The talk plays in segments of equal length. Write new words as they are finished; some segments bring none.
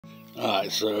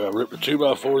Alright, so I ripped the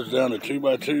 2x4s down to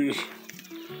 2x2s,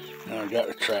 and I got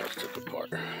the traps took apart.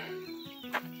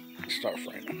 Let's start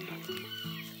framing.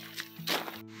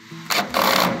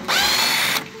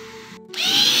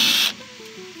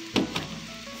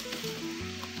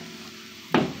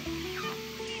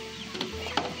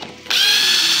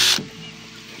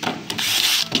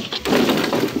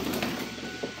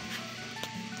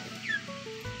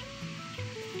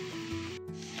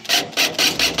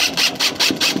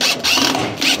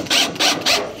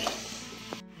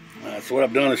 So what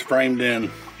I've done is framed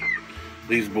in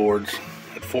these boards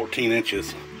at 14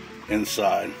 inches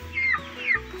inside.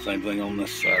 Same thing on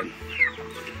this side.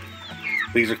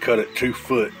 These are cut at 2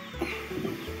 foot.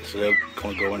 So they're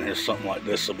going to go in here something like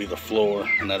this. Will be the floor,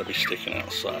 and that'll be sticking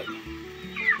outside.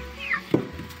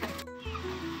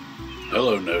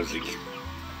 Hello, Nosy.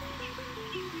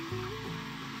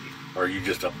 Or are you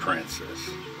just a princess?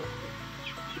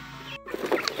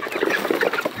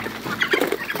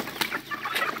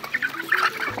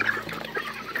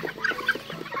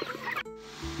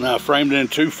 Now I framed it in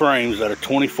 2 frames that are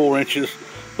 24 inches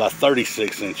by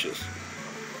 36 inches.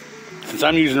 Since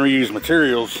I'm using reused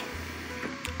materials,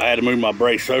 I had to move my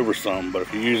brace over some, but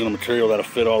if you're using a material that'll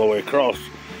fit all the way across,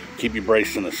 keep your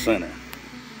brace in the center.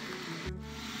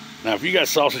 Now if you got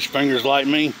sausage fingers like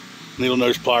me, needle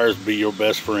nose pliers be your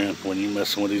best friend when you're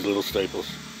messing with these little staples.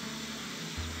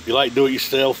 If you like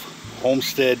do-it-yourself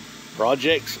homestead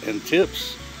projects and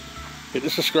tips, hit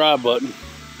the subscribe button.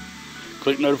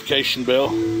 Click notification bell.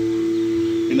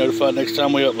 Be notified next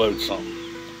time we upload something.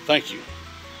 Thank you.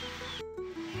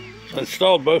 So I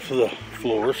installed both of the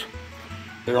floors.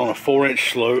 They're on a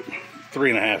 4-inch slope,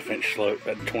 3.5-inch slope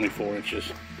at 24 inches.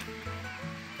 So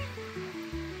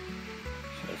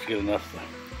that's good enough for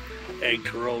the egg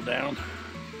to roll down.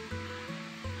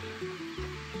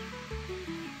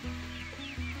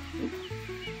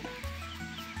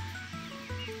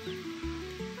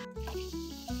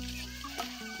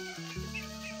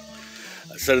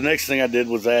 So the next thing I did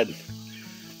was add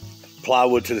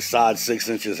plywood to the side 6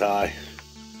 inches high.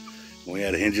 We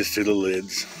add hinges to the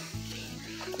lids.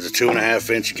 There's a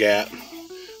 2.5-inch gap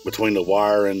between the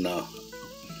wire and the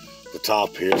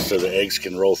top here so the eggs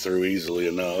can roll through easily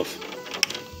enough.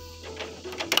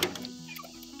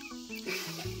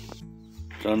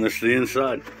 Done this to the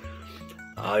inside.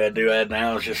 All I gotta do add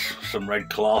now is just some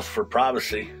red cloth for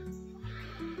privacy.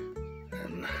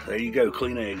 And there you go,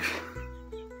 clean eggs.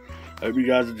 I hope you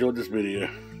guys enjoyed this video.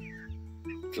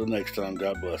 Until next time,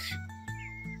 God bless.